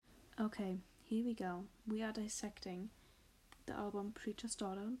Okay, here we go. We are dissecting the album Preacher's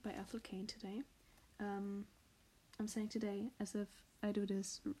Daughter by Ethel Cain today. I'm saying today as if I do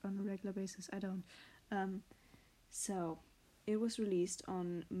this on a regular basis. I don't. So, it was released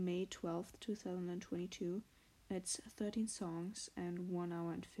on May 12th, 2022. It's 13 songs and 1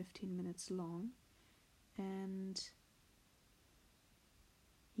 hour and 15 minutes long. And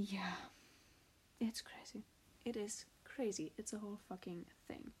yeah, it's crazy. It is crazy. It's a whole fucking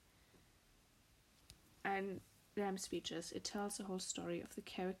thing. And I'm speechless. It tells the whole story of the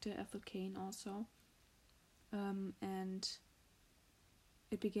character Ethel Cain also. And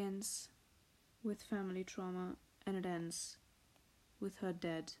it begins with family trauma and it ends with her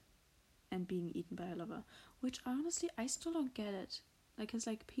dead and being eaten by a lover. Which honestly, I still don't get it. Like, it's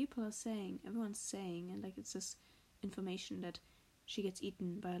like people are saying, everyone's saying, and like it's this information that she gets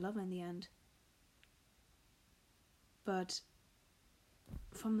eaten by a lover in the end. But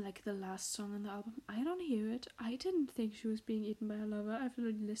from like the last song on the album, I don't hear it. I didn't think she was being eaten by a lover. I've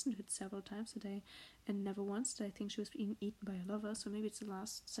already listened to it several times today, and never once did I think she was being eaten by a lover. So maybe it's the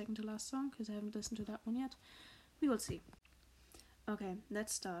second to last song, because I haven't listened to that one yet. We will see. Okay,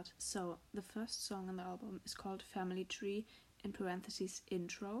 let's start. So the first song on the album is called Family Tree, in parentheses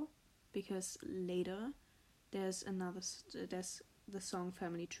intro, because later there's the song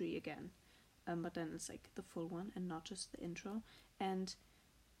Family Tree again. But then it's like the full one and not just the intro. And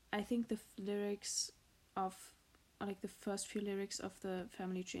I think the lyrics of, or like the first few lyrics of the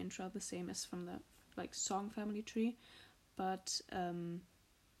Family Tree intro are the same as from the like song Family Tree, but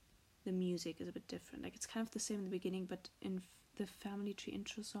the music is a bit different. Like it's kind of the same in the beginning, but in the Family Tree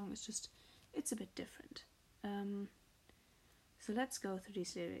intro song it's a bit different. So let's go through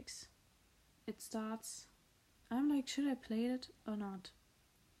these lyrics. It starts, I'm like, should I play it or not?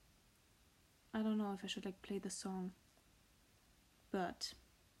 I don't know if I should like play the song, but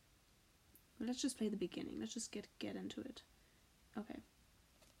let's just play the beginning. Let's just get into it. Okay.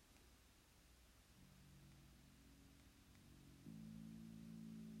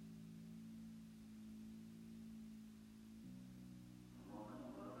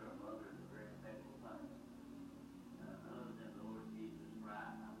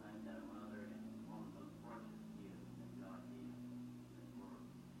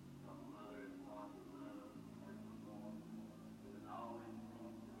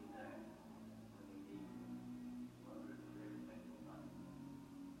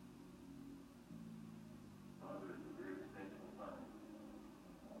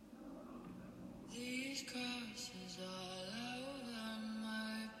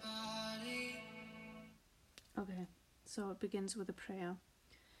 Okay, so it begins with a prayer.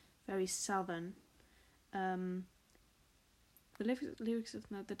 Very southern. The lyrics of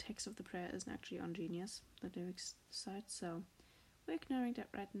the text of the prayer isn't actually on Genius, the lyrics side, so we're ignoring that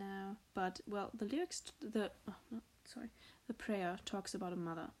right now. But well, the prayer talks about a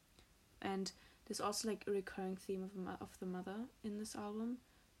mother, and there's also like a recurring theme of the mother in this album,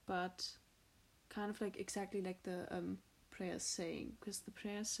 but kind of like exactly like the prayer is saying, because the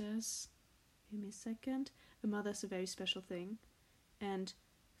prayer says, give me a second, a mother is a very special thing, and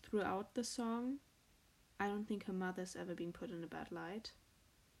throughout the song I don't think her mother's ever been put in a bad light.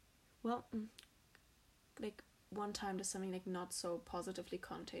 Well, like one time there's something like not so positively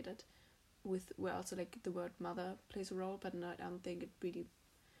connotated with where also like the word mother plays a role, but no, I don't think it really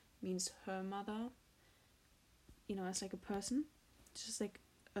means her mother, you know, as like a person. It's just like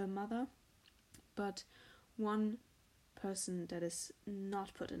a mother. But one person that is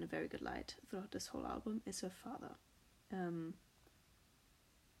not put in a very good light throughout this whole album is her father.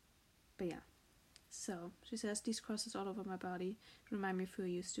 But yeah. So, she says, these crosses all over my body remind me of who I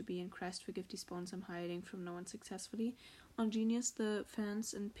used to be, and Christ forgive these bones I'm hiding from no one successfully. On Genius, the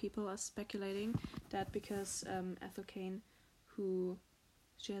fans and people are speculating that because Ethel Cain,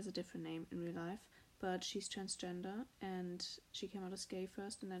 she has a different name in real life, but she's transgender, and she came out as gay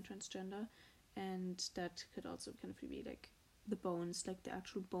first and then transgender, and that could also kind of be like the bones, like the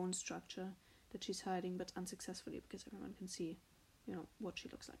actual bone structure that she's hiding, but unsuccessfully because everyone can see, you know, what she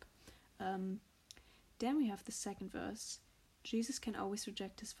looks like. Then we have the second verse. Jesus can always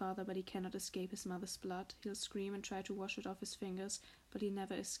reject his father, but he cannot escape his mother's blood. He'll scream and try to wash it off his fingers, but he'll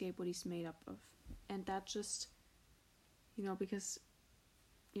never escape what he's made up of. And that just, you know, because,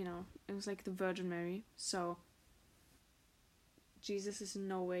 you know, it was like the Virgin Mary, so Jesus is in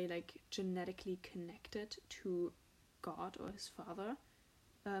no way like genetically connected to God or his father,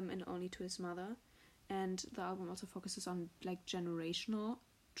 and only to his mother. And the album also focuses on like generational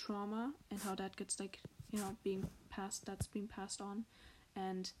trauma and how that gets like, you know, being passed on,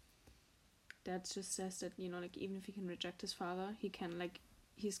 and that just says that, you know, like even if he can reject his father, he can like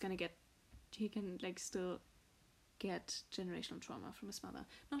he can like still get generational trauma from his mother.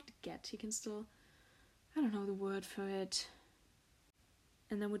 He can still, I don't know the word for it.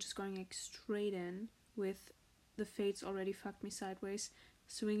 And then we're just going like straight in with the fates already fucked me sideways,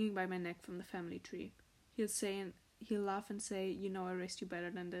 swinging by my neck from the family tree. He'll laugh and say, you know I raised you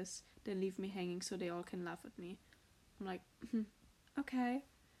better than this, then leave me hanging so they all can laugh at me. I'm like, okay.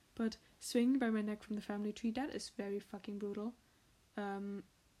 But swinging by my neck from the family tree, that is very fucking brutal.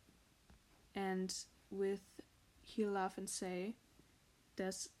 And with he'll laugh and say,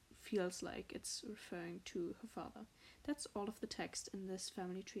 this feels like it's referring to her father. That's all of the text in this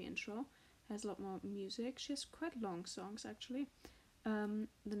family tree intro. Has a lot more music. She has quite long songs actually. The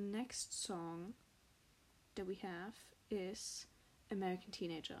next song that we have is American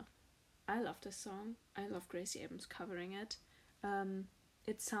Teenager. I love this song. I love Gracie Abrams covering it.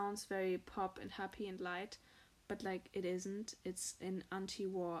 It sounds very pop and happy and light, but like it isn't. It's an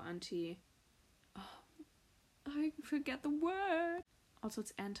anti-war, I forget the word. Also,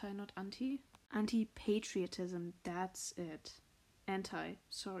 it's anti, not anti. Anti-patriotism, that's it.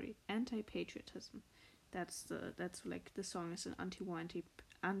 Anti-patriotism. That's like the song is an anti-war,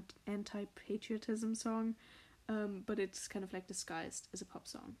 anti-patriotism song. But it's kind of like disguised as a pop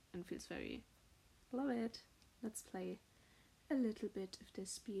song and feels very... Love it. Let's play a little bit of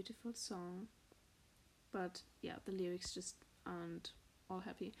this beautiful song. But yeah, the lyrics just aren't all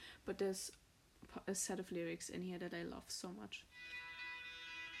happy. But there's a set of lyrics in here that I love so much.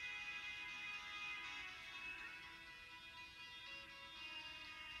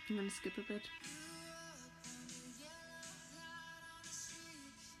 I'm gonna skip a bit.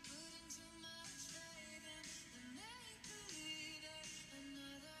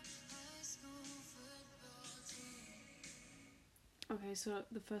 Okay, so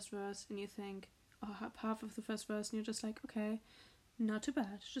the first verse, and you think, half of the first verse, and you're just like, okay, not too bad.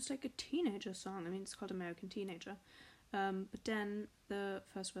 It's just like a teenager song. I mean, it's called American Teenager. But then the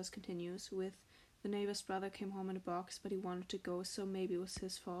first verse continues with, the neighbor's brother came home in a box, but he wanted to go, so maybe it was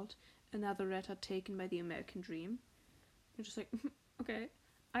his fault. Another red hat taken by the American dream. You're just like, okay.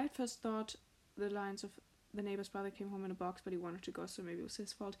 I at first thought the lines of the neighbor's brother came home in a box, but he wanted to go, so maybe it was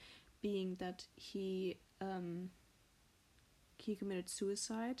his fault, being that he committed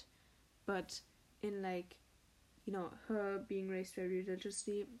suicide, but in like, you know, her being raised very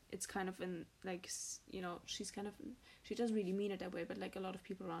religiously, it's kind of in like, you know, she doesn't really mean it that way, but like a lot of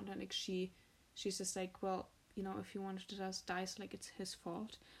people around her, like she's just like, well, you know, if he wanted to just die, so like it's his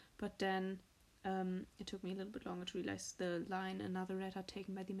fault. But then it took me a little bit longer to realize the line, another red hat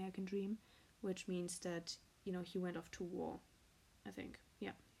taken by the American dream, which means that, you know, he went off to war, I think.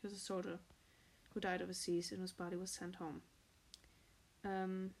 Yeah, he was a soldier who died overseas and his body was sent home.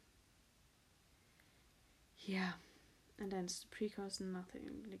 Yeah, and then it's the pre-chorus, nothing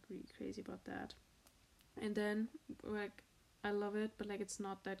like really crazy about that. And then, like, I love it, but like it's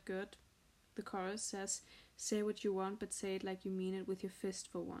not that good. The chorus says, say what you want, but say it like you mean it with your fist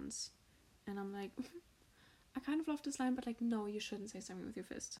for once. And I'm like, I kind of love this line, but like, no, you shouldn't say something with your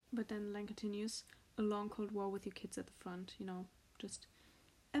fist. But then the line continues, a long cold war with your kids at the front, you know, just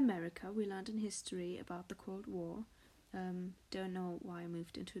America. We learned in history about the Cold War. Don't know why I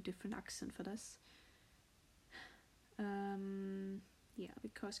moved into a different accent for this. Yeah,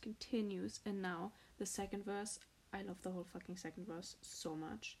 because continues, and now the second verse. I love the whole fucking second verse so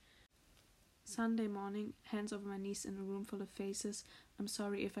much. Sunday morning, hands over my knees in a room full of faces. I'm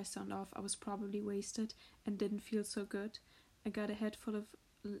sorry if I sound off. I was probably wasted and didn't feel so good. I got a head full of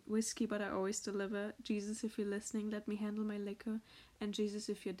whiskey, but I always deliver. Jesus, if you're listening, let me handle my liquor. And Jesus,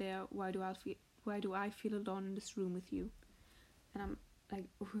 if you're there, why do I feel alone in this room with you? And I'm like,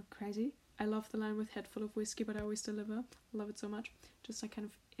 crazy. I love the line with head full of whiskey, but I always deliver. I love it so much. Just like kind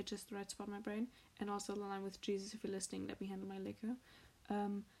of, it just the right spot in my brain. And also the line with Jesus, if you're listening, let me handle my liquor.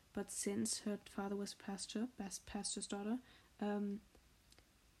 But since her father was pastor's daughter,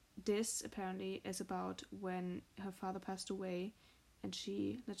 this apparently is about when her father passed away, and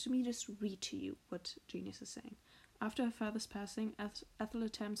let me just read to you what Genius is saying. After her father's passing, Ethel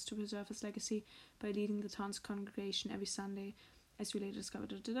attempts to preserve his legacy by leading the town's congregation every Sunday, as we later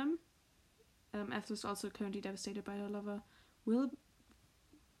discovered. Ethel is also currently devastated by her lover,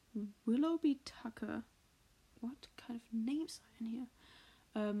 Willoughby Tucker. What kind of names are in here?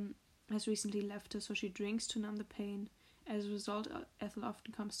 Has recently left her, so she drinks to numb the pain. As a result, Ethel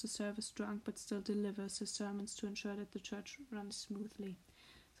often comes to service drunk, but still delivers her sermons to ensure that the church runs smoothly.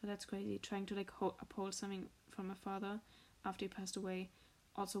 So that's crazy, trying to like uphold something from her father after he passed away,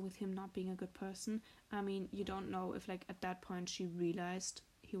 also with him not being a good person. I mean, you don't know if like at that point she realized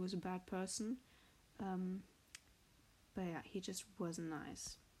he was a bad person, But yeah, he just wasn't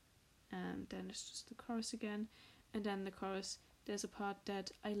nice. And then it's just the chorus again. And then the chorus, there's a part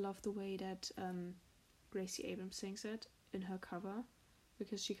that I love the way that Gracie Abrams sings it in her cover,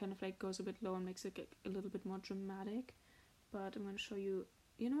 because she kind of like goes a bit low and makes it a little bit more dramatic. But I'm going to show you,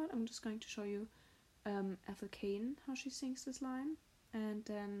 you know what, I'm just going to show you Ethel Cain, how she sings this line, and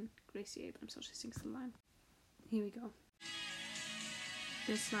then Gracie Abrams, how she sings the line. Here we go.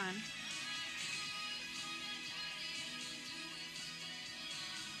 This line.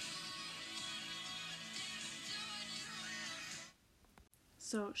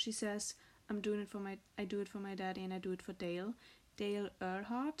 So she says, I do it for my daddy, and I do it for Dale. Dale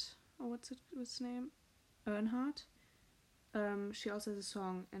Earnhardt, or what's his name? Earnhardt. She also has a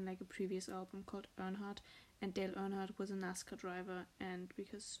song in like a previous album called Earnhardt, and Dale Earnhardt was a NASCAR driver, and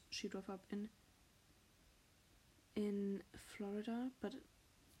because she drove up in Florida, but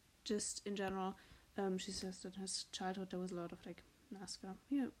just in general, she says that in her childhood there was a lot of like NASCAR.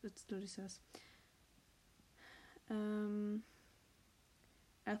 Yeah, it literally says.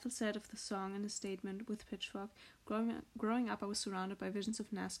 Ethel said of the song in a statement with Pitchfork, growing up I was surrounded by visions of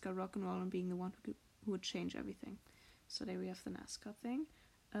NASCAR, rock and roll, and being the one who would change everything. So there we have the NASCAR thing.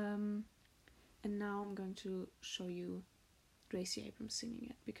 And now I'm going to show you Gracie Abrams singing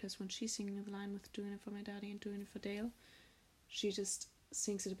it, because when she's singing the line with doing it for my daddy and doing it for Dale, she just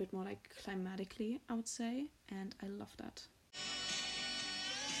sings it a bit more like climatically, I would say, and I love that.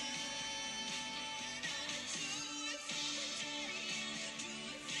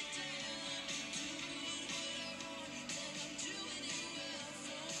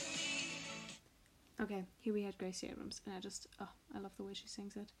 Okay, here we had Gracie Abrams, and I love the way she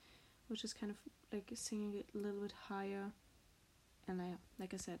sings it, which is kind of like singing it a little bit higher, and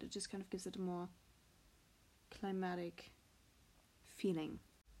like I said, it just kind of gives it a more climatic feeling.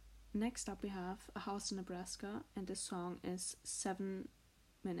 Next up we have A House in Nebraska, and this song is 7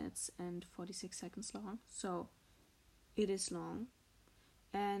 minutes and 46 seconds long, so it is long,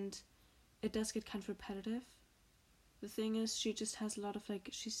 and it does get kind of repetitive. The thing is, she just has a lot of like,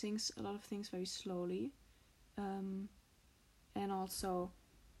 she sings a lot of things very slowly, and also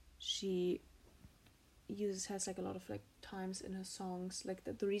she has like a lot of like times in her songs, like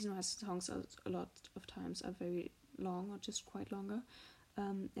the reason why her songs are a lot of times are very long or just quite longer,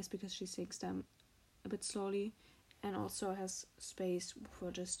 is because she sings them a bit slowly, and also has space for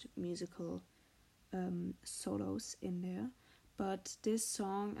just musical solos in there. But this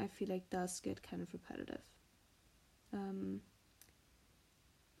song, I feel like, does get kind of repetitive. I'm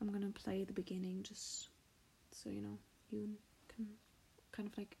gonna play the beginning just so you know, you can kind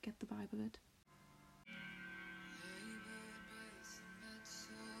of like get the vibe of it.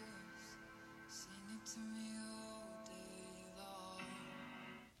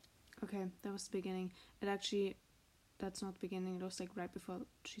 Okay, that was the beginning. That's not the beginning, it was like right before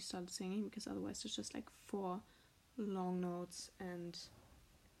she started singing, because otherwise it's just like 4 long notes, and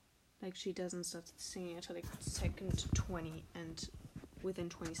like she doesn't start singing until like second 20, and within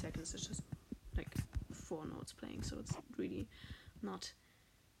 20 seconds it's just like 4 notes playing, so it's really not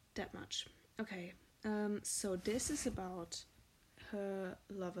that much. Okay, so this is about her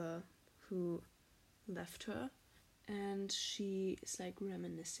lover who left her, and she is like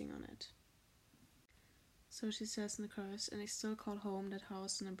reminiscing on it. So she says in the chorus, and I still call home that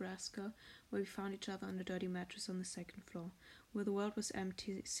house in Nebraska where we found each other on a dirty mattress on the 2nd floor, where the world was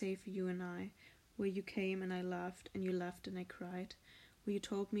empty save for you and I, where you came and I laughed, and you laughed and I cried, where you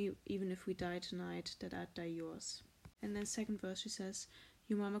told me even if we died tonight that I'd die yours. And then second verse she says,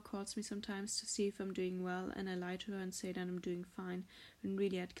 your mama calls me sometimes to see if I'm doing well, and I lie to her and say that I'm doing fine, when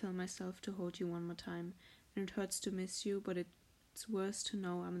really I'd kill myself to hold you one more time, and it hurts to miss you, but it's worse to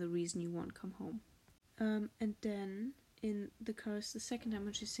know I'm the reason you won't come home. And then in the chorus, the second time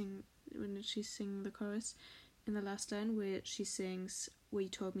when she's singing the chorus, in the last line where she sings, where you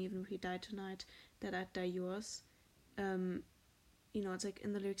told me even if we died tonight that I'd die yours, you know, it's like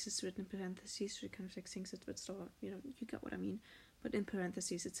in the lyrics it's written in parentheses, she kind of like sings it, but still, you know, you get what I mean. But in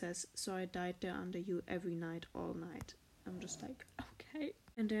parentheses it says, so I died there under you every night, all night. I'm just like, okay.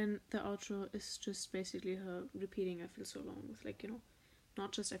 And then the outro is just basically her repeating I feel so alone, with like, you know,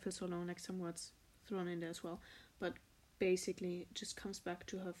 not just I feel so alone, like some words thrown in there as well, but basically it just comes back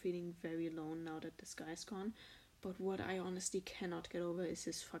to her feeling very alone now that this guy's gone. But what I honestly cannot get over is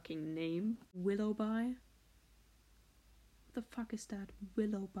his fucking name, Willowby. What the fuck is that?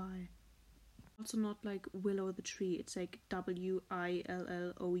 Willowby. Also not like Willow the tree, it's like Willoughby.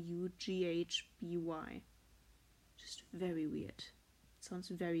 Just very weird. It sounds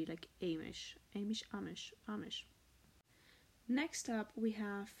very like Amish. Next up we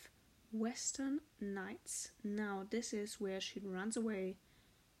have Western Nights. Now this is where she runs away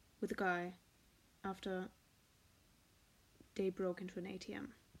with a guy after they broke into an ATM.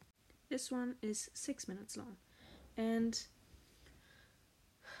 This one is 6 minutes long, and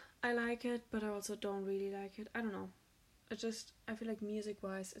I like it, but I also don't really like it. I don't know. I feel like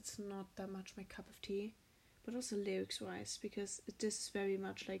music-wise, it's not that much my cup of tea, but also lyrics-wise, because this is very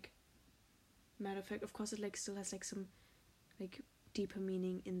much like matter of fact. Of course, it like still has like some like deeper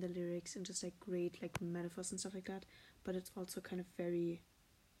meaning in the lyrics and just like great like metaphors and stuff like that, but it's also kind of very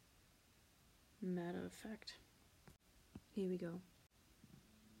matter of fact. Here we go.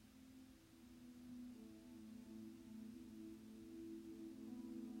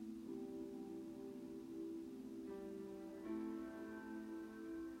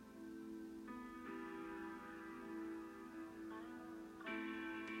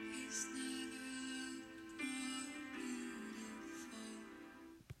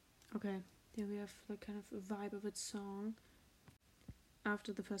 Okay, here we have like kind of a vibe of its song.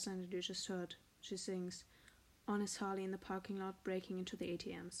 After the first line that you just heard, she sings, "On his Harley in the parking lot, breaking into the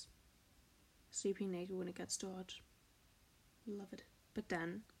ATMs. Sleeping naked when it gets dark." Love it. But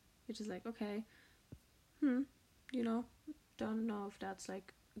then, you're just like, okay, don't know if that's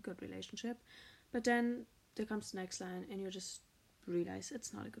like a good relationship. But then there comes the next line and you just realize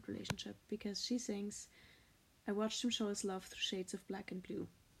it's not a good relationship, because she sings, "I watched him show his love through shades of black and blue."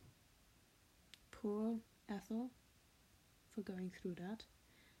 Poor Ethel for going through that.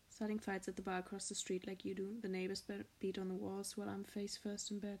 Starting fights at the bar across the street like you do. The neighbors beat on the walls while I'm face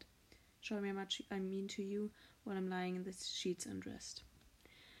first in bed. Showing me how much I mean to you while I'm lying in the sheets undressed.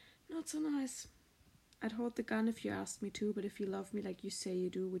 Not so nice. I'd hold the gun if you asked me to, but if you love me like you say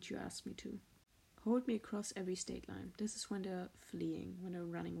you do, would you ask me to? Hold me across every state line. This is when they're fleeing, when they're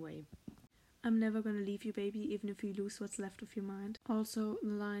running away. I'm never gonna leave you, baby, even if you lose what's left of your mind. Also, the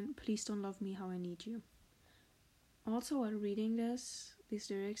line, "Please don't love me how I need you." Also, while reading these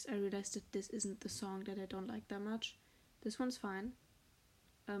lyrics, I realized that this isn't the song that I don't like that much. This one's fine.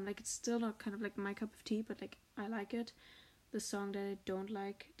 It's still not kind of like my cup of tea, but like I like it. The song that I don't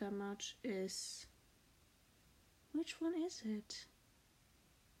like that much is... which one is it?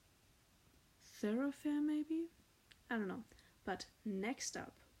 Thoroughfare, maybe? I don't know. But next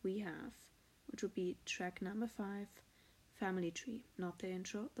up we have, which would be track number 5, Family Tree. Not the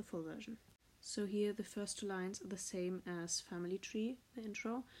intro, the full version. So here the first 2 lines are the same as Family Tree, the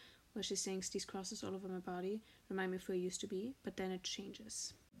intro, where she sings, "These crosses all over my body remind me of who I used to be," but then it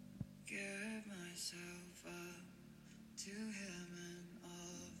changes. Give myself up to him an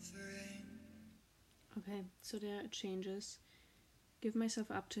offering. Okay, so there it changes. Give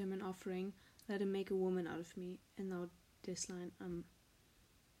myself up to him an offering, let him make a woman out of me. And now this line, I'm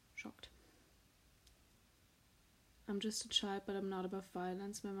shocked. I'm just a child, but I'm not above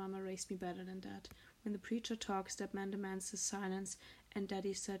violence. My mama raised me better than that. When the preacher talks, that man demands his silence, and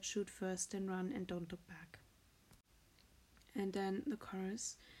daddy said, shoot first, then run, and don't look back. And then the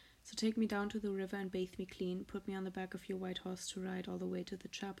chorus. So take me down to the river and bathe me clean. Put me on the back of your white horse to ride all the way to the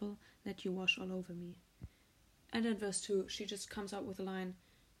chapel. Let you wash all over me. And then verse 2, she just comes out with a line,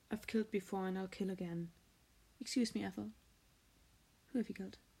 I've killed before and I'll kill again. Excuse me, Ethel. Who have you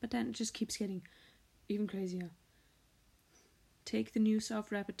killed? But then it just keeps getting even crazier. Take the noose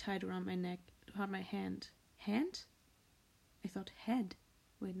off, wrap it tight around my neck, around my hand. Hand? I thought head.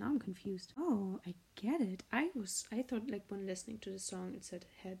 Wait, now I'm confused. Oh, I get it. I thought like when listening to the song it said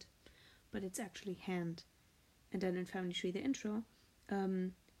head, but it's actually hand. And then in Family Tree, the intro,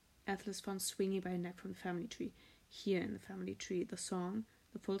 Ethel is found swinging by a neck from the family tree. Here in the Family Tree, the song,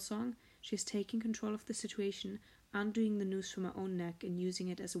 the full song, she is taking control of the situation, undoing the noose from her own neck and using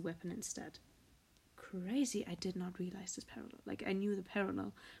it as a weapon instead. Crazy! I did not realize this parallel. Like I knew the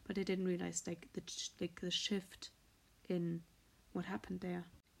parallel, but I didn't realize the shift in what happened there.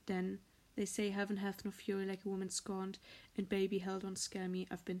 Then they say heaven hath no fury like a woman scorned, and baby hell don't scare me,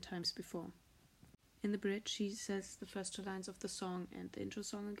 I've been times before. In the bridge she says the first 2 lines of the song and the intro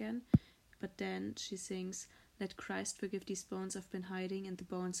song again, but then she sings, let Christ forgive these bones I've been hiding and the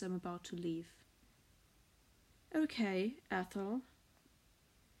bones I'm about to leave. Okay, Ethel.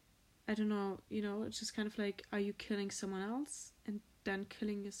 I don't know, it's just kind of like, are you killing someone else and then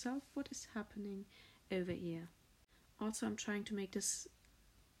killing yourself? What is happening over here? Also, I'm trying to make this,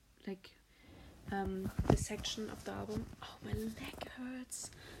 this section of the album, oh, my leg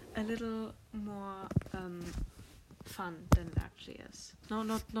hurts, a little more fun than it actually is. No,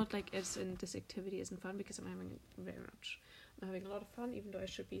 not like as in this activity isn't fun, because I'm having a lot of fun, even though I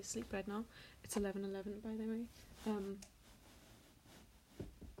should be asleep right now. It's 11:11, by the way.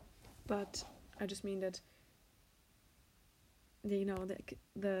 But I just mean that,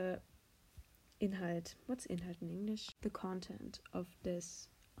 the Inhalt. What's Inhalt in English? The content of this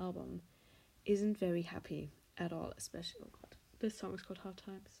album isn't very happy at all, especially, oh god, this song is called Hard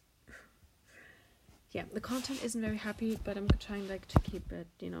Times. Yeah, the content isn't very happy, but I'm trying like to keep it,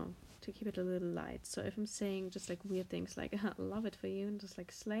 to keep it a little light. So if I'm saying just like weird things like love it for you and just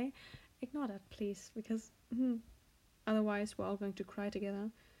like slay, ignore that please, because otherwise we're all going to cry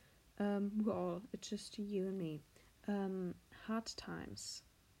together. It's just you and me. Hard Times,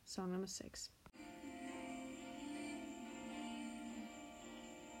 song number 6.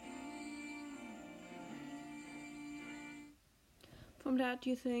 From that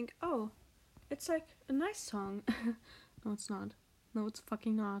you think, oh, it's like a nice song. No, it's not. No, it's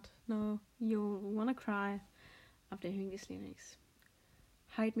fucking not. No, you'll wanna cry after hearing these lyrics.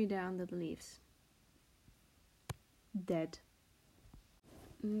 Hide me there under the leaves. Dead.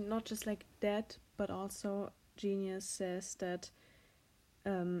 Not just like dead, but also Genius says that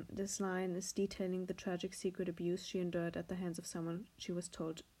this line is detailing the tragic secret abuse she endured at the hands of someone she was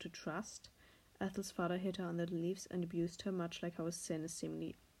told to trust. Ethel's father hid her under the leaves and abused her, much like how a sin is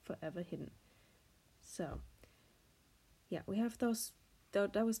seemingly forever hidden. So, yeah, we have those.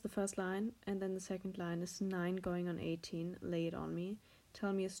 That was the first line, and then the second line is 9 going on 18. Lay it on me.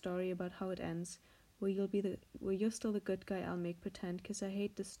 Tell me a story about how it ends. Where you're still the good guy, I'll make pretend, 'cause I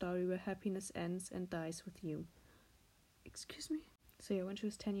hate the story where happiness ends and dies with you. Excuse me? So yeah, when she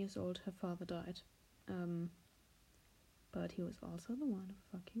was 10 years old, her father died. But he was also the one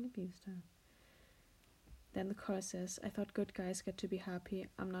who fucking abused her. Then the chorus says, I thought good guys get to be happy.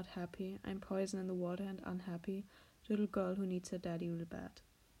 I'm not happy. I'm poison in the water and unhappy. Little girl who needs her daddy real bad.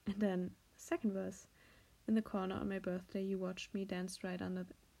 And then the second verse. In the corner on my birthday, you watched me dance right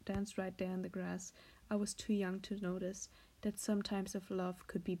there in the grass. I was too young to notice that sometimes of love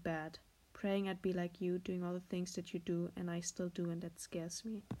could be bad. Praying I'd be like you, doing all the things that you do, and I still do, and that scares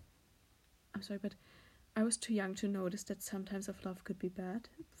me. I'm sorry, but I was too young to notice that sometimes of love could be bad.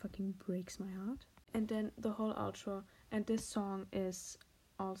 It fucking breaks my heart. And then the whole outro, and this song is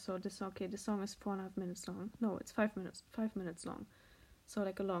also, this song is 4.5 minutes long. No, it's 5 minutes long. So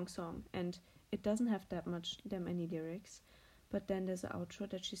like a long song, and it doesn't have that many lyrics, but then there's an outro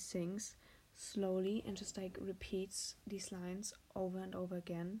that she sings slowly and just like repeats these lines over and over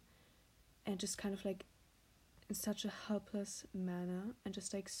again, and just kind of like in such a helpless manner, and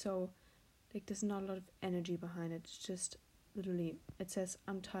just like so, like there's not a lot of energy behind it. It's just literally, it says,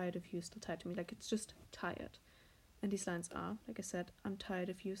 I'm tired of you still tied to me. Like, it's just tired. And these lines are, like I said, I'm tired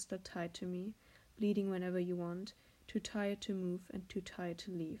of you still tied to me, bleeding whenever you want, too tired to move and too tired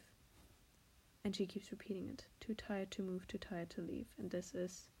to leave. And she keeps repeating it. Too tired to move, too tired to leave. And this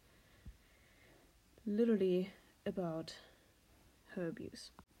is literally about her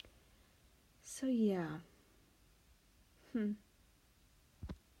abuse. So yeah.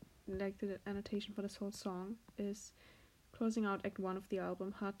 Like the annotation for this whole song is, closing out Act 1 of the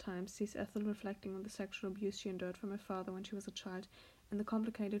album, Hard Times, sees Ethel reflecting on the sexual abuse she endured from her father when she was a child and the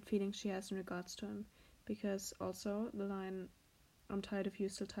complicated feelings she has in regards to him. Because also the line, I'm tired of you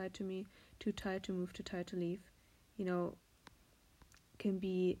still tied to me, too tired to move, too tired to leave, can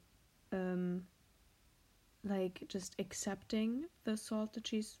be like just accepting the assault that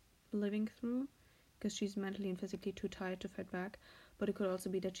she's living through, because she's mentally and physically too tired to fight back. But it could also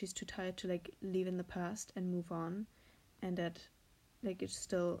be that she's too tired to like live in the past and move on, and that like it's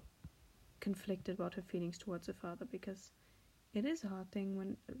still conflicted about her feelings towards her father, because it is a hard thing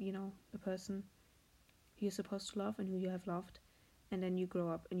when a person you're supposed to love and who you have loved, and then you grow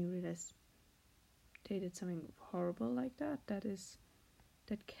up and you realize they did something horrible like that.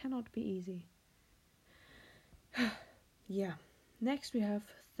 That cannot be easy. Yeah. Next we have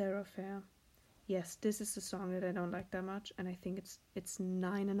Thoroughfare. Yes, this is the song that I don't like that much, and I think it's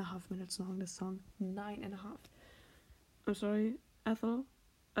 9.5 minutes long, this song. 9.5. I'm sorry, Ethel,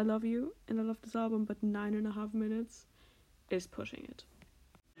 I love you, and I love this album, but 9.5 minutes is pushing it.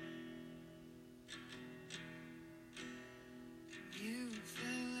 You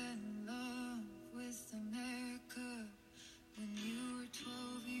fell in love with America when you were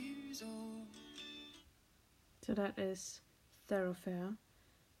 12 years old. So that is Thoroughfare.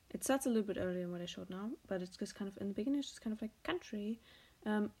 It starts a little bit earlier than what I showed now, but it's just kind of, in the beginning, it's just kind of like country.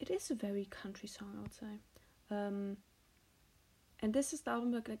 It is a very country song, I would say. And this is the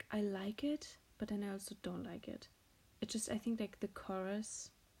album, like I like it, but then I also don't like it. It's just, I think, like, the chorus,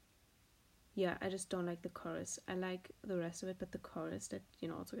 yeah, I just don't like the chorus. I like the rest of it, but the chorus that,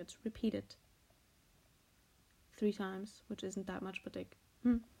 also gets repeated 3 times, which isn't that much, but, like,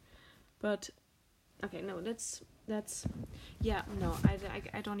 But, okay, no, that's, yeah, no,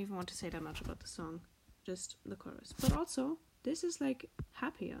 I don't even want to say that much about the song, just the chorus. But also, this is, like,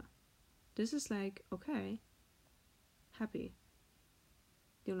 happier. This is like, okay, happy.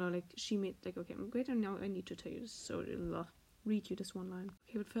 You know, like, she made, like, okay, wait, now I need to tell you this, so read you this one line.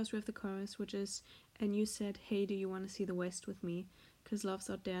 Okay, but first we have the chorus, which is, and you said, hey, do you want to see the West with me? 'Cause love's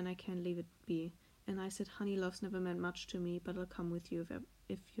out there and I can't leave it be. And I said, honey, love's never meant much to me, but I'll come with you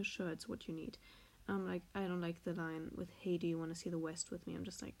if you're sure it's what you need. I'm like, I don't like the line with, hey, do you want to see the West with me? I'm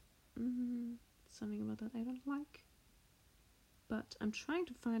just like, something about that I don't like. But I'm trying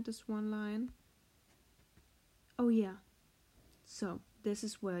to find this one line. Oh, yeah. So, this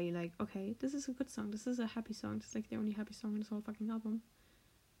is where you're like, okay, this is a good song. This is a happy song. This is like the only happy song in this whole fucking album.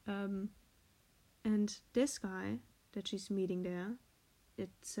 And this guy that she's meeting there, it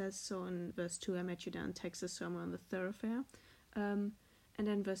says so in verse 2, I met you down in Texas somewhere on the thoroughfare. And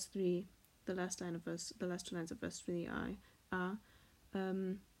then verse 3, the last two lines of verse 3 are,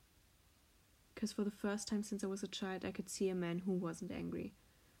 because for the first time since I was a child, I could see a man who wasn't angry.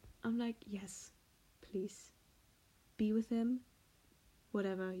 I'm like, yes, please, be with him.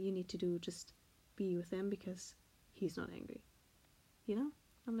 Whatever you need to do, just be with him because he's not angry. You know?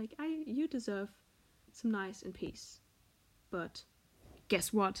 I'm like, you deserve some nice and peace. But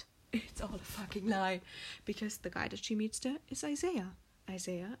guess what? It's all a fucking lie. Because the guy that she meets there is Isaiah.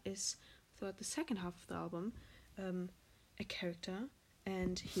 Isaiah is, throughout the second half of the album, a character,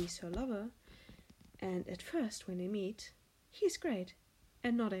 and he's her lover. And at first, when they meet, he's great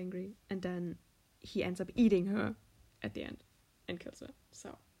and not angry. And then he ends up eating her at the end and kills her.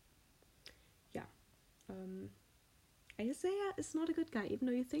 So, yeah. Isaiah is not a good guy, even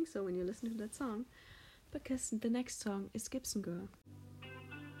though you think so when you listen to that song. Because the next song is Gibson Girl.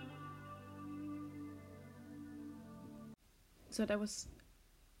 So that was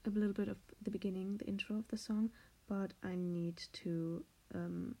a little bit of the beginning, the intro of the song, but I need to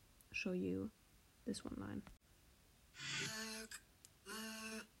show you this one line.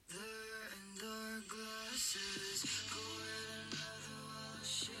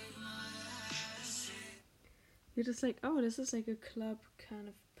 You're just like, oh, this is like a club kind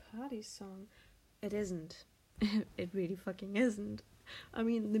of party song. It isn't. It really fucking isn't. I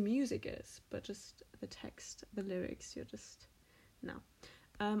mean, the music is, but just the text, the lyrics, you're just... No.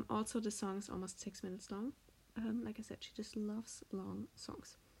 Also, the song is almost 6 minutes long. Like I said, she just loves long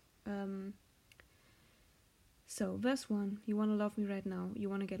songs. So, verse 1. You want to love me right now. You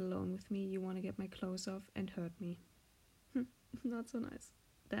want to get alone with me. You want to get my clothes off and hurt me. Not so nice.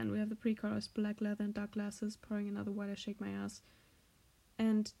 Then we have the pre-chorus. Black leather and dark glasses. Pouring another while I shake my ass.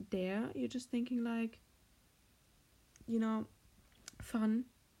 And there, you're just thinking like, you know, fun.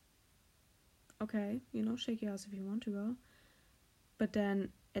 Okay, you know, shake your ass if you want to, girl. But then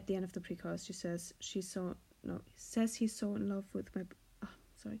at the end of the pre-chorus, she says says he's so in love with my,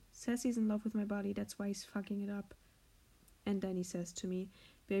 says he's in love with my body. That's why he's fucking it up. And then he says to me,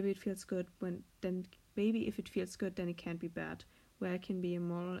 baby, if it feels good, then it can't be bad. Where I can be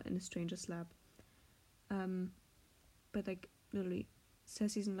immoral in a stranger's lap. But like literally,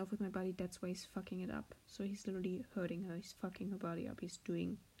 says he's in love with my body. That's why he's fucking it up. So he's literally hurting her. He's fucking her body up. He's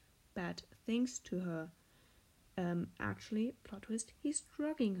doing bad things to her. Actually, plot twist, he's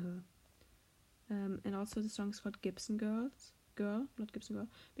drugging her. And also the song's called Gibson Girl, not Gibson Girl,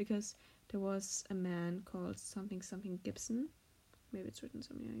 because there was a man called something Gibson. Maybe it's written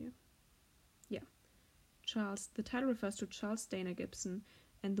somewhere here. Yeah. The title refers to Charles Dana Gibson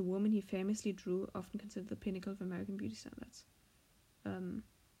and the woman he famously drew, often considered the pinnacle of American beauty standards.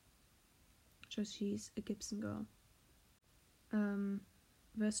 So she's a Gibson girl.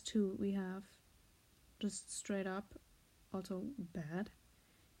 Verse 2 we have just straight up, also bad.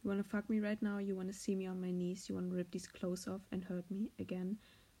 You want to fuck me right now, you want to see me on my knees, you want to rip these clothes off and hurt me again.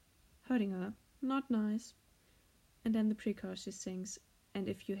 Hurting her, not nice. And then the pre-chorus she sings, and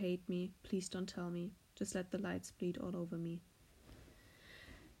if you hate me, please don't tell me, just let the lights bleed all over me.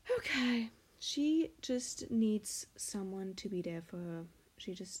 Okay, she just needs someone to be there for her.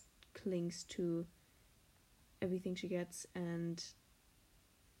 She just clings to everything she gets, and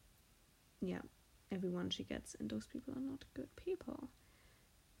yeah, everyone she gets, and those people are not good people.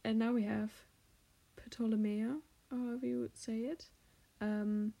 And now we have Ptolemaea, or however you would say it.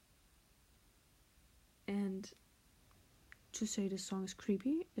 And to say this song is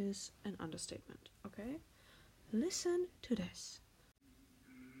creepy is an understatement, okay? Listen to this.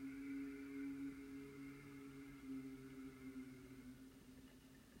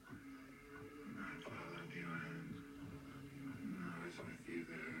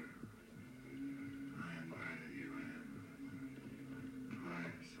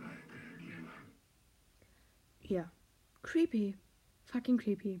 Yeah, creepy, fucking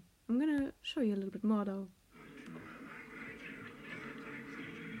creepy. I'm gonna show you a little bit more though.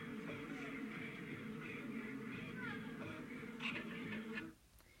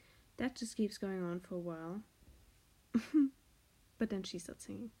 That just keeps going on for a while. But then she starts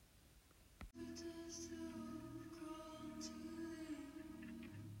singing.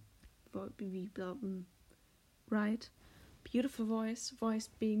 Right. Beautiful voice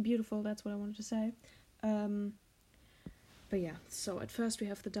being beautiful, that's what I wanted to say. But yeah, so at first we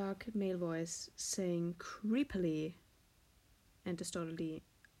have the dark male voice saying creepily and distortedly,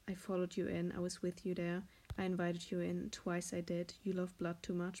 I followed you in, I was with you there, I invited you in, twice I did, you love blood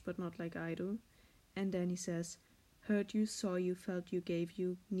too much, but not like I do. And then he says, heard you, saw you, felt you, gave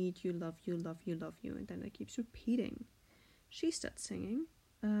you, need you, love you, love you, love you. And then it keeps repeating. She starts singing.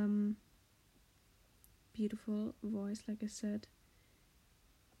 Beautiful voice, like I said.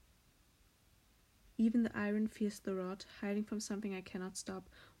 Even the iron fears the rod, hiding from something I cannot stop,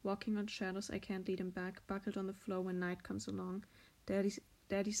 walking on shadows I can't lead him back, buckled on the floor when night comes along.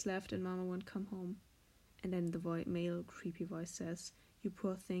 Daddy's left and Mama won't come home. And then the male creepy voice says, you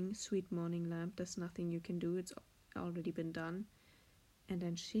poor thing, sweet morning lamp, there's nothing you can do, it's already been done. And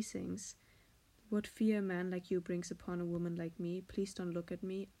then she sings, what fear a man like you brings upon a woman like me, please don't look at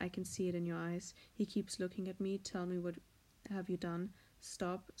me, I can see it in your eyes, he keeps looking at me, tell me what have you done,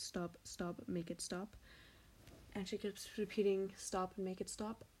 stop, stop, stop, make it stop. And she keeps repeating stop and make it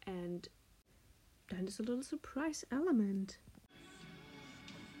stop, and then there's a little surprise element.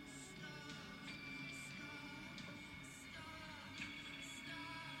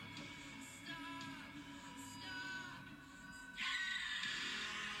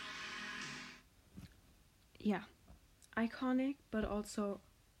 Yeah, iconic, but also,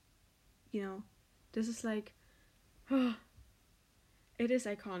 this is like, it is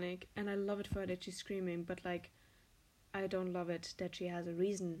iconic, and I love it for her that she's screaming, but like, I don't love it that she has a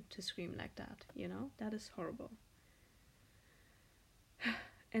reason to scream like that, that is horrible.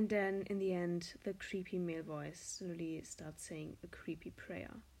 And then, in the end, the creepy male voice really starts saying a creepy prayer,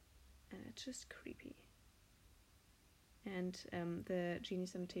 and it's just creepy. And the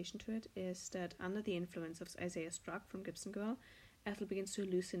genius annotation to it is that under the influence of Isaiah's drug from Gibson Girl, Ethel begins to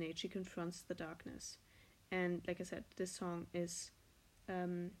hallucinate. She confronts the darkness. And like I said, this song is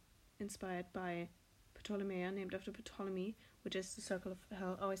inspired by Ptolemy, named after Ptolemy, which is the circle of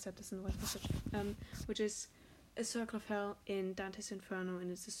hell. Oh, I said this in the voice message. Which is a circle of hell in Dante's Inferno,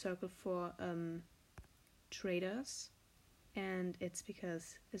 and it's a circle for traitors. And it's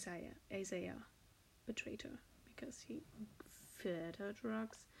because Isaiah betrayed her. Because he fed her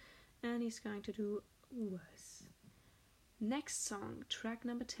drugs, and he's going to do worse. Next song, track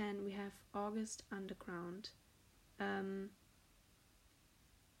number 10, we have August Underground.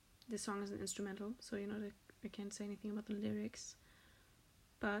 This song is an instrumental, so I can't say anything about the lyrics,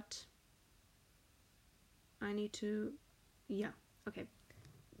 but I need to, okay,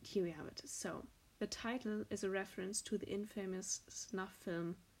 here we have it. So, the title is a reference to the infamous snuff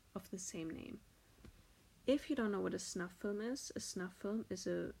film of the same name. If you don't know what a snuff film is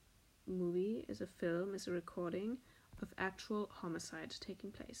a movie, is a film, is a recording of actual homicide taking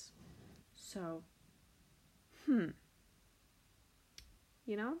place. So,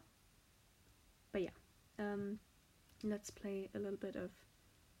 But yeah, let's play a little bit of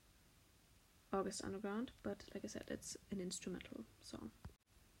August Underground, but like I said, it's an instrumental song.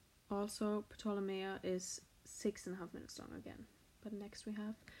 Also, Ptolemy is 6.5 minutes long again. But next we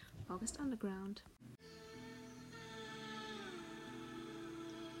have August Underground.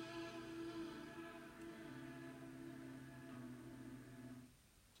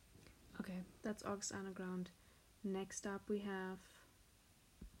 Okay, that's August Underground. Next up we have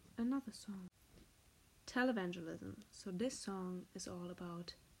another song, Televangelism. So this song is all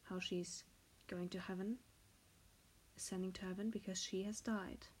about how she's going to heaven, ascending to heaven because she has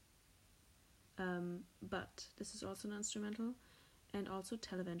died. But this is also an instrumental, and also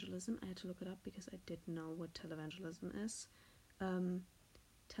televangelism. I had to look it up because I didn't know what televangelism is.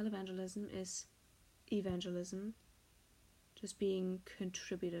 Televangelism is evangelism, just being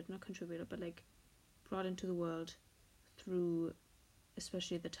not contributed, but like brought into the world through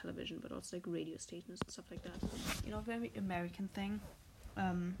especially the television, but also like radio stations and stuff like that. Very American thing.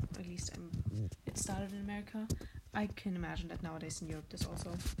 At least it started in America. I can imagine that nowadays in Europe there's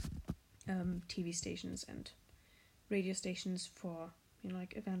also TV stations and radio stations for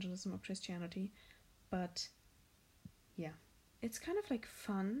like evangelism or Christianity. But yeah, it's kind of like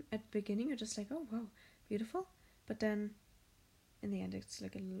fun at the beginning. You're just like, oh wow, beautiful, but then in the end it's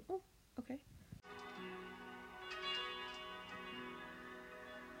like a little, oh okay.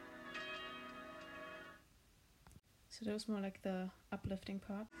 So that was more like the uplifting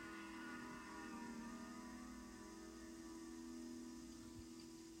part.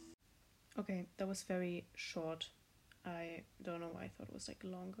 Okay, that was very short. I don't know why I thought it was like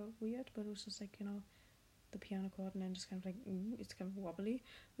longer weird, but it was just like, the piano chord and then just kind of like, it's kind of wobbly.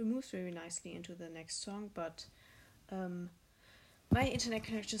 It moves very nicely into the next song, but my internet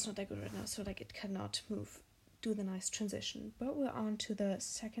connection is not that good right now, so like it cannot do the nice transition. But we're on to the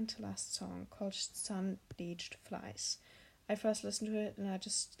second to last song called Sun Bleached Flies. I first listened to it and I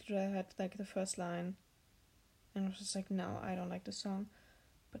just heard like the first line and I was just like, no, I don't like the song.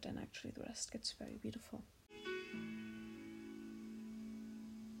 But then actually the rest gets very beautiful.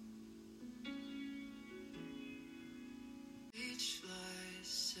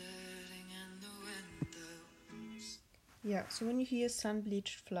 Yeah, so when you hear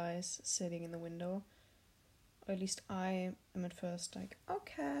sun-bleached flies sitting in the window, or at least I am at first like,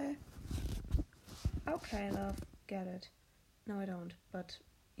 okay, love, get it. No, I don't, but,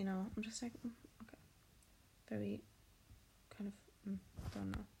 I'm just like, okay. Very kind of, don't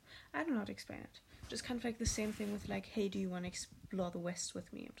know. I don't know how to explain it. Just kind of like the same thing with like, hey, do you want to explore the West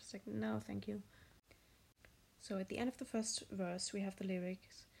with me? I'm just like, no, thank you. So at the end of the first verse, we have the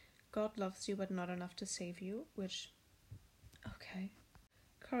lyrics, God loves you but not enough to save you, which, okay.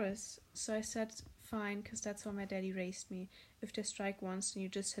 Chorus, so I said fine, because that's how my daddy raised me. If they strike once, then you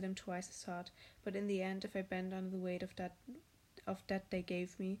just hit him twice as hard. But in the end, if I bend under the weight of that they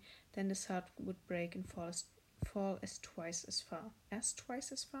gave me, then this heart would break and fall as twice as far. As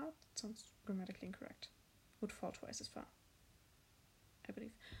twice as far? That sounds grammatically incorrect. Would fall twice as far, I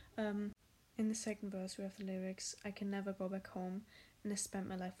believe. In the second verse, we have the lyrics, I can never go back home, and I spent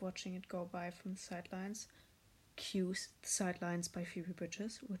my life watching it go by from the sidelines. Cue The Sidelines by Phoebe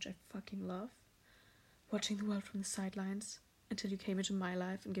Bridgers, which I fucking love. Watching the world from the sidelines until you came into my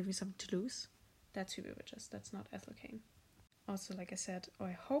life and gave me something to lose. That's Phoebe Bridgers, that's not Ethel Cain. Also, like I said, or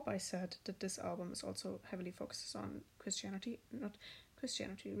I hope I said, that this album is also heavily focuses on Christianity. Not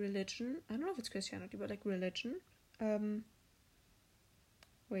Christianity, religion. I don't know if it's Christianity, but like religion.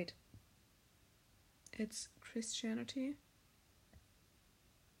 Wait. It's Christianity.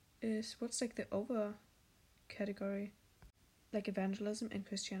 What's like the over category? Like evangelism and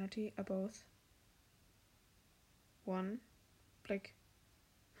Christianity are both one. Like,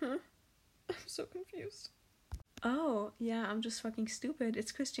 huh? I'm so confused. Oh, yeah, I'm just fucking stupid.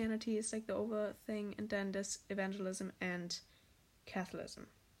 It's Christianity, it's like the over thing, and then there's evangelism and Catholicism.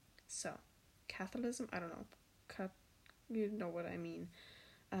 So, Catholicism? I don't know. You know what I mean.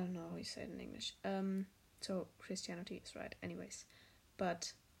 I don't know how you say it in English. So, Christianity is right, anyways.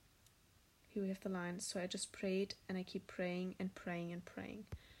 But, here we have the line, so I just prayed, and I keep praying and praying and praying.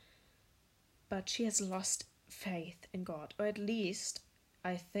 But she has lost faith in God, or at least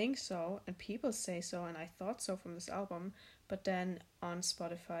I think so, and people say so, and I thought so from this album, but then on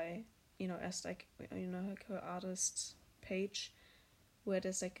Spotify, as like, like her artist's page, where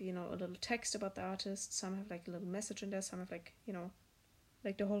there's like, a little text about the artist, some have like a little message in there, some have like,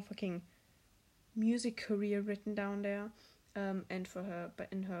 like the whole fucking music career written down there, and for her, but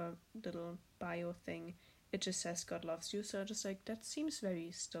in her little bio thing, it just says God loves you, so just like, that seems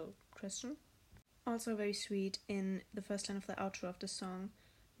very still Christian. Also very sweet, in the first line of the outro of the song,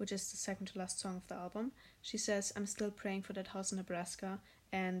 which is the second to last song of the album, she says, I'm still praying for that house in Nebraska,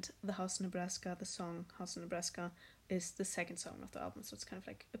 and the house in Nebraska, the song House in Nebraska, is the second song of the album, so it's kind of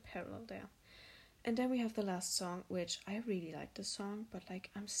like a parallel there. And then we have the last song, which I really like this song, but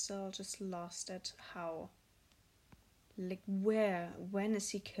like I'm still just lost at how, like when is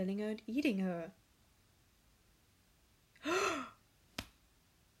he killing her and eating her?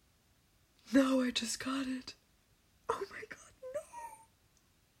 No, I just got it. Oh my god, no.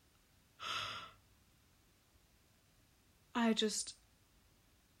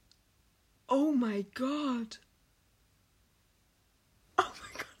 Oh my god. Oh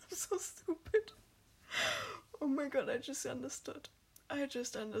my god, I'm so stupid. Oh my god, I just understood.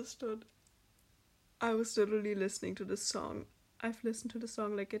 I was literally listening to this song. I've listened to the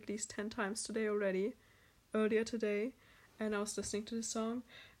song like at least 10 times today already. Earlier today. And I was listening to the song.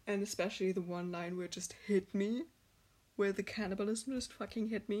 And especially the one line where it just hit me, where the cannibalism just fucking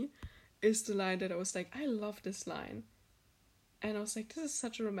hit me, is the line that I was like, I love this line. And I was like, this is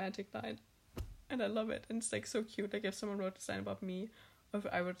such a romantic line. And I love it. And it's like so cute. Like if someone wrote a line about me, or if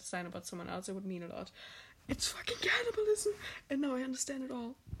I wrote a line about someone else, it would mean a lot. It's fucking cannibalism. And now I understand it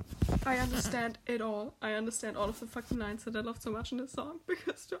all. I understand it all. I understand all of the fucking lines that I love so much in this song,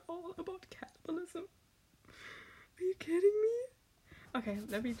 because they're all about cannibalism. Are you kidding me? Okay,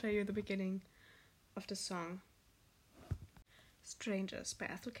 let me play you the beginning of the song. Strangers by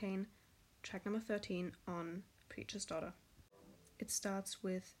Ethel Cain, track number 13 on Preacher's Daughter. It starts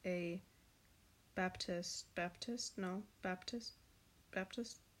with a Baptist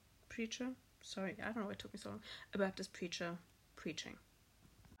preacher Sorry, I don't know why it took me so long. A Baptist preacher preaching.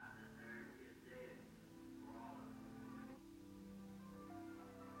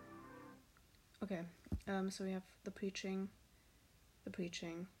 Okay, so we have the preaching,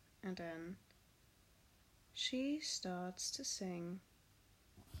 and then she starts to sing.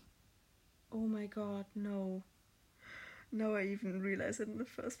 Oh my god, no. Now I even realize it in the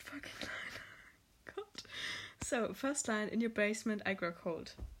first fucking line. God. So, first line, in your basement I grow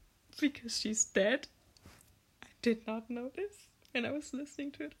cold. Because she's dead. I did not know this. And I was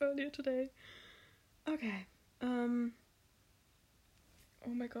listening to it earlier today. Okay. Oh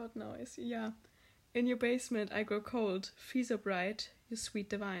my god, now I see. Yeah. In your basement I grow cold. Fees are bright, you sweet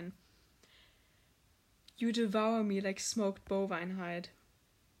divine. You devour me like smoked bovine hide.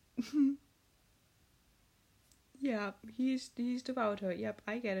 Yeah, he's devoured her. Yep,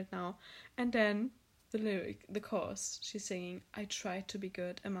 I get it now. And then the lyric, the chorus, she's singing, I tried to be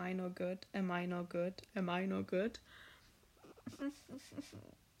good, am I no good? Am I no good? Am I no good?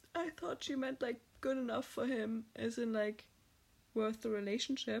 I thought she meant like good enough for him, as in like worth the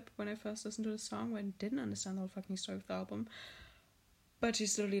relationship when I first listened to the song, when I didn't understand the whole fucking story of the album. But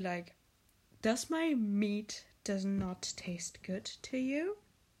she's literally like, does my meat does not taste good to you?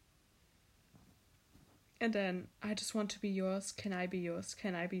 And then, I just want to be yours. Can I be yours?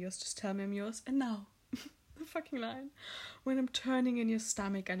 Can I be yours? Just tell me I'm yours. And now, the fucking line. When I'm turning in your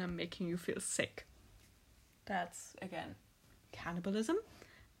stomach and I'm making you feel sick. That's, again, cannibalism.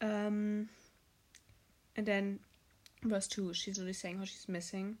 And then, verse 2, she's literally saying how she's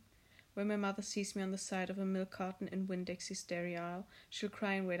missing. When my mother sees me on the side of a milk carton in Winn-Dixie's dairy aisle, she'll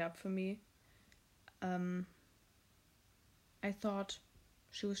cry and wait up for me. I thought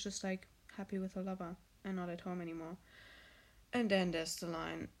she was just, like, happy with her lover. And not at home anymore. And then there's the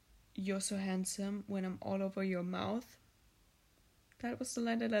line, you're so handsome when I'm all over your mouth. That was the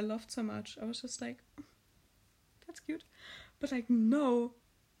line that I loved so much. I was just like, that's cute. But like, no,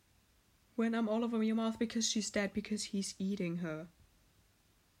 when I'm all over your mouth because she's dead, because he's eating her.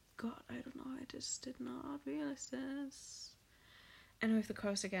 God, I don't know, I just did not realize this. And with the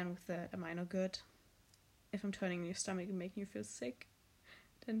chorus again with the, am I no good? If I'm turning in your stomach and making you feel sick.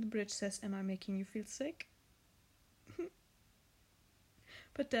 Then the bridge says, am I making you feel sick?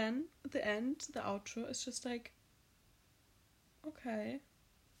 But then, at the end, the outro is just like, okay.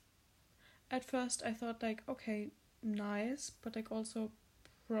 At first, I thought like, okay, nice, but like also,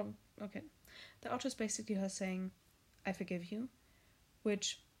 okay. The outro is basically her saying, I forgive you,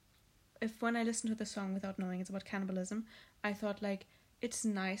 which, if when I listened to the song without knowing it's about cannibalism, I thought like, it's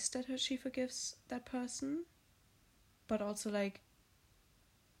nice that she forgives that person, but also like,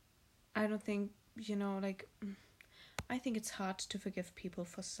 I don't think, like, I think it's hard to forgive people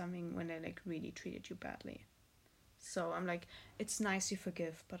for something when they, like, really treated you badly. So I'm like, it's nice you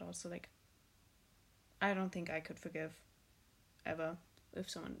forgive, but also, like, I don't think I could forgive, ever, if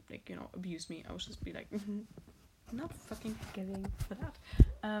someone, like, abused me. I would just be like, not fucking forgiving for that.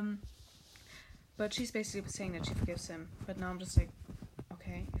 But she's basically saying that she forgives him, but now I'm just like,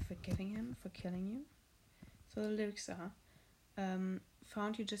 okay, you're forgiving him for killing you? So the lyrics are,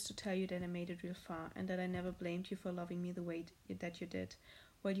 found you just to tell you that I made it real far, and that I never blamed you for loving me the way that you did.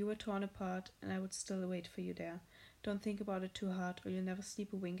 Well, you were torn apart, and I would still wait for you there. Don't think about it too hard, or you'll never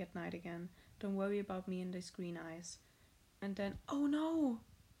sleep a wink at night again. Don't worry about me and these green eyes. And then, oh no!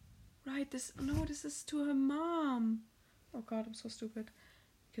 Right, this is to her mom! Oh god, I'm so stupid.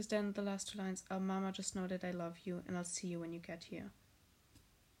 Because then the last two lines are, Mama, just know that I love you, and I'll see you when you get here.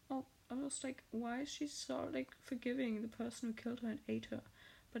 Oh, I was like, why is she so, like, forgiving the person who killed her and ate her?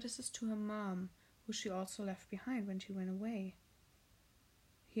 But this is to her mom, who she also left behind when she went away.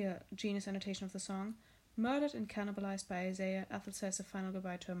 Here, genius annotation of the song. Murdered and cannibalized by Isaiah, Ethel says a final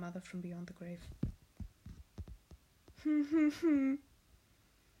goodbye to her mother from beyond the grave.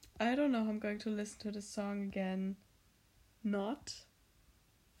 I don't know how I'm going to listen to this song again. Not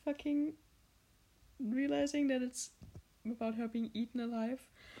fucking realizing that it's about her being eaten alive.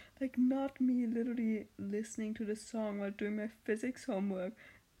 Like, not me literally listening to this song while doing my physics homework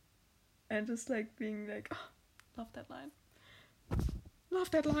and just like being like, oh, love that line.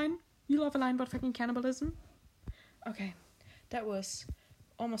 Love that line. You love a line about fucking cannibalism? Okay, that was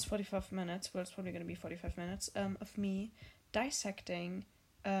almost 45 minutes. Well, it's probably going to be 45 minutes of me dissecting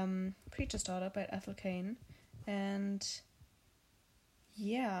Preacher's Daughter by Ethel Cain. And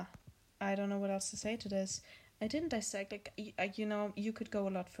yeah, I don't know what else to say to this. I didn't dissect, like, you could go a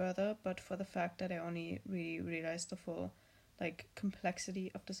lot further, but for the fact that I only really realized the full, like,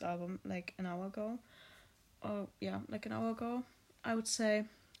 complexity of this album, like, an hour ago, I would say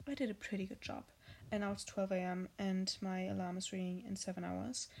I did a pretty good job. and now it's 12 a.m. and my alarm is ringing in 7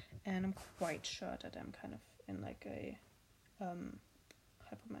 hours, and I'm quite sure that I'm kind of in like a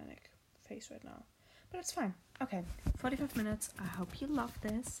hypomanic phase right now. But it's fine. Okay, 45 minutes. I hope you love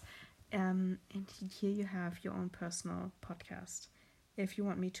this. And here you have your own personal podcast. If you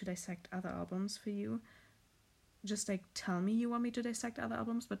want me to dissect other albums for you, just like tell me you want me to dissect other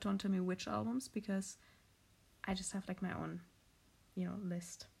albums, but don't tell me which albums, because I just have like my own,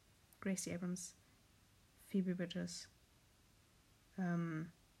 list. Gracie Abrams, Phoebe Bridgers,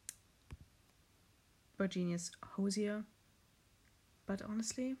 Virginia's Hosier. But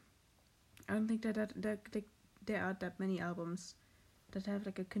honestly, I don't think that there are that many albums that have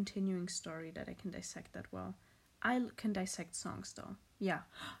like a continuing story that I can dissect that well. I can dissect songs though. Yeah.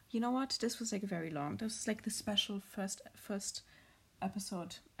 You know what? This was like very long. This was like the special first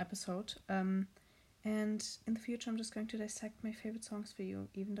episode. And in the future I'm just going to dissect my favorite songs for you,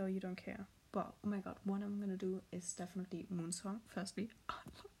 even though you don't care. But oh my god, what I'm gonna do is definitely Moon Song, firstly. I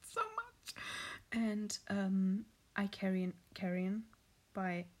love it so much. And I Carrion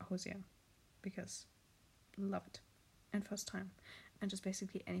by Hosier, because love it. And First Time. And just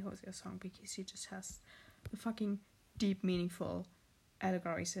basically any Hosier song, because he just has the fucking deep, meaningful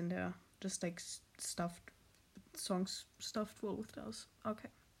allegories in there. Just like songs stuffed full with those. Okay,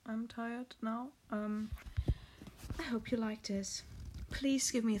 I'm tired now. I hope you liked this.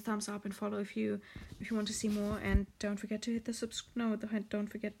 Please give me a thumbs up and follow if you want to see more, and don't forget to hit the don't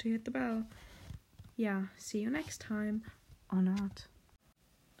forget to hit the bell. Yeah, see you next time, or not.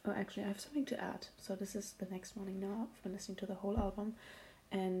 Oh, actually, I have something to add. So this is the next morning now. I've been listening to the whole album,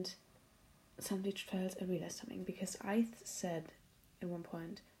 and suddenly felt I realized something, because I said at one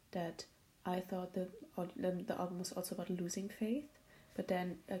point that I thought the album was also about losing faith, but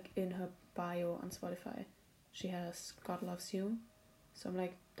then like in her bio on Spotify, she has God Loves You. So I'm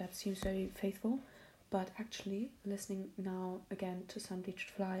like, that seems very faithful. But actually, listening now again to Sun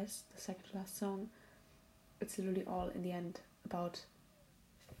Bleached Flies, the second to last song, it's literally all in the end about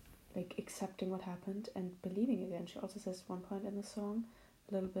like accepting what happened and believing again. She also says one point in the song,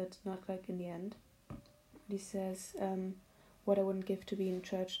 a little bit not like in the end, he says, what I wouldn't give to be in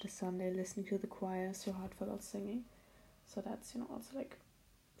church this Sunday, listening to the choir so heartfelt singing. So that's, also like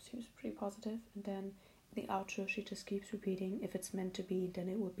seems pretty positive. And then in the outro she just keeps repeating, if it's meant to be, then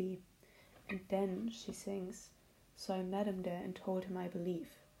it will be. And then she sings, so I met him there and told him I believe.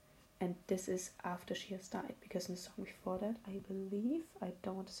 And this is after she has died, because in the song before that, I believe, I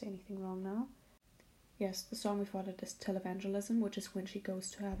don't want to say anything wrong now. Yes, the song before that is Televangelism, which is when she goes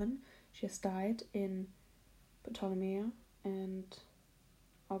to heaven. She has died in Ptolemy and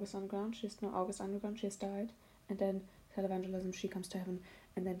August Underground. She has died. And then Televangelism, she comes to heaven.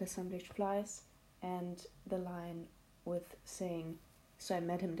 And then the Sun Bleached Flies, and the line with saying, so I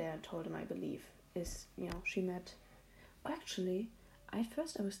met him there and told him I believe, is, she met... Actually, at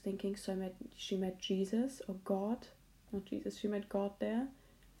first I was thinking, she met Jesus or God. Not Jesus, she met God there,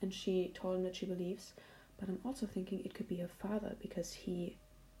 and she told him that she believes. But I'm also thinking it could be her father, because he,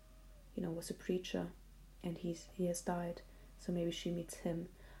 was a preacher, and he has died, so maybe she meets him.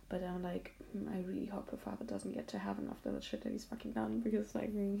 But I'm like, I really hope her father doesn't get to heaven after the shit that he's fucking done, because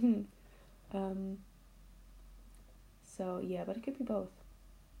like, so yeah, but it could be both.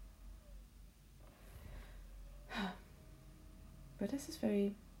 But this is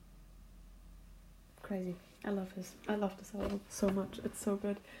very crazy. I love this album so much. It's so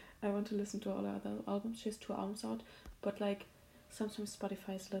good. I want to listen to all her other albums. She has 2 albums out, but like sometimes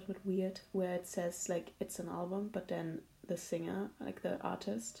Spotify is a little bit weird, where it says like it's an album, but then the singer, like the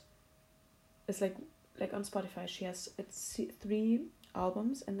artist, is like on Spotify she has 3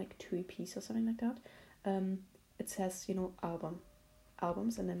 albums and like 2 EPs or something like that. It says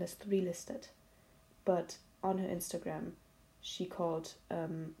albums, and then there's 3 listed, but on her Instagram she called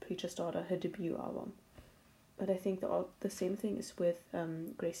Preacher's Daughter her debut album. But I think the same thing is with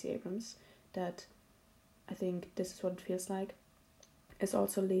Gracie Abrams, that I think This Is What It Feels Like is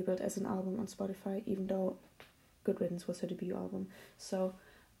also labeled as an album on Spotify, even though Good Riddance was her debut album. So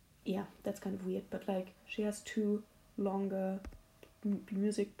yeah, that's kind of weird, but like she has 2 longer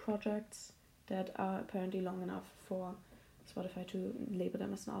music projects that are apparently long enough for Spotify to label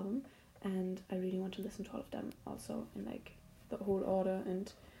them as an album, and I really want to listen to all of them also in like the whole order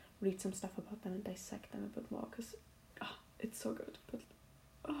and read some stuff about them and dissect them a bit more, because it's so good. But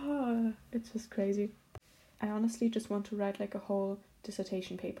it's just crazy. I honestly just want to write like a whole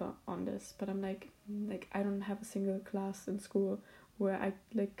dissertation paper on this, but I'm like I don't have a single class in school where I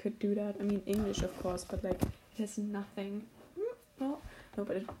like could do that. I mean, English of course, but like it has nothing. No,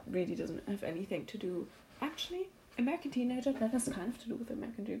 but it really doesn't have anything to do. Actually, American Teenager, that has kind of to do with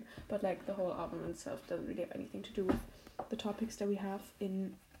American Dream, but like the whole album itself doesn't really have anything to do with the topics that we have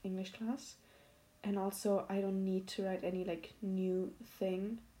in English class. And also, I don't need to write any like new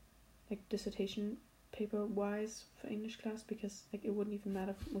thing, like dissertation paper wise for English class, because like it wouldn't even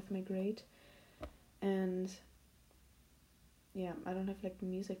matter with my grade. And yeah, I don't have like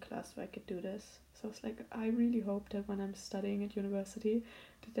music class where I could do this. So it's like, I really hope that when I'm studying at university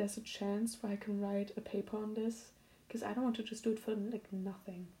that there's a chance where I can write a paper on this, because I don't want to just do it for like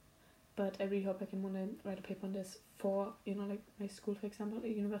nothing. But I really hope I can want to write a paper on this for, you know, like my school, for example, or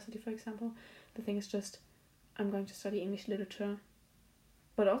university, for example. The thing is just, I'm going to study English literature,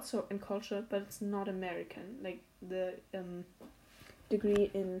 but also in culture, but it's not American. Like the degree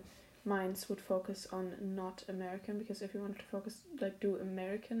in Mainz would focus on not American, because if you wanted to focus, like do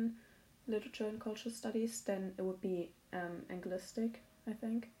American literature and culture studies, then it would be Anglistic, I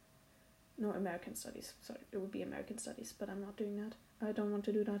think. No, American studies. Sorry, it would be American studies, but I'm not doing that. I don't want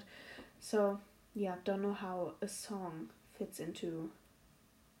to do that. So, yeah, don't know how a song fits into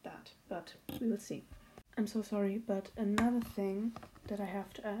that, but we will see. I'm so sorry, but another thing that I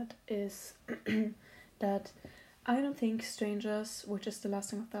have to add is that I don't think Strangers, which is the last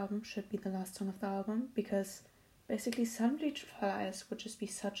song of the album, should be the last song of the album, because basically Suddenly Flies would just be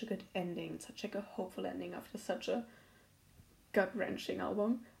such a good ending, such like a hopeful ending after such a gut-wrenching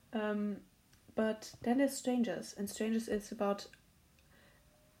album. But then there's Strangers, and Strangers is about,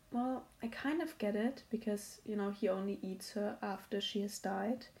 well, I kind of get it, because, you know, he only eats her after she has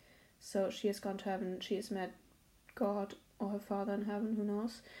died. So she has gone to heaven, she has met God or her father in heaven, who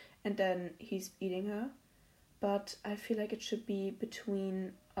knows, and then he's eating her. But I feel like it should be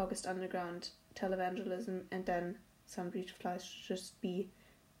between August Underground, Televangelism, and then Some Beach Flies should just be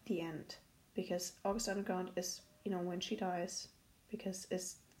the end. Because August Underground is, you know, when she dies, because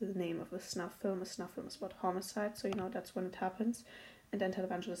it's the name of a snuff film. A snuff film is about homicide, so you know that's when it happens. And then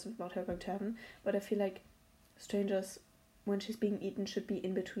Televangelism is about her going to heaven. But I feel like Strangers, when she's being eaten, should be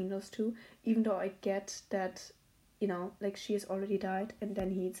in between those two. Even though I get that, you know, like she has already died and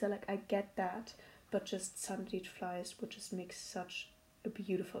then he eats her, like I get that. But just Sun Beach Flies would just make such a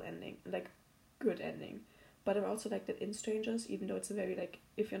beautiful ending, like good ending. But I also like that in Strangers, even though it's a very like,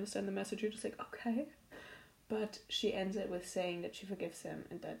 if you understand the message, you're just like, okay. But she ends it with saying that she forgives him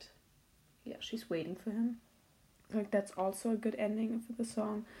and that, yeah, she's waiting for him. Like that's also a good ending for the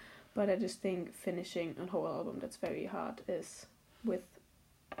song. But I just think finishing a whole album that's very hard is with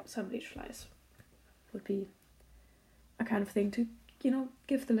Some Beach Flies would be a kind of thing to, you know,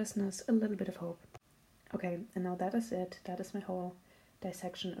 give the listeners a little bit of hope. Okay, and now that is it. That is my whole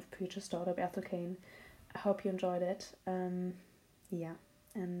dissection of Preacher's Daughter by Ethel Cain. I hope you enjoyed it. Yeah,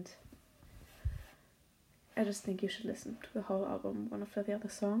 and I just think you should listen to the whole album, one after the other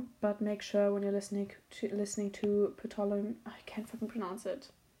song. But make sure when you're listening to I can't fucking pronounce it.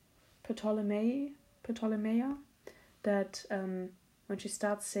 Ptolemaea, that when she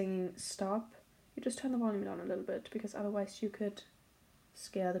starts singing Stop, you just turn the volume down a little bit, because otherwise you could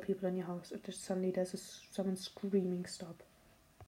scare the people in your house if just suddenly there's someone screaming Stop.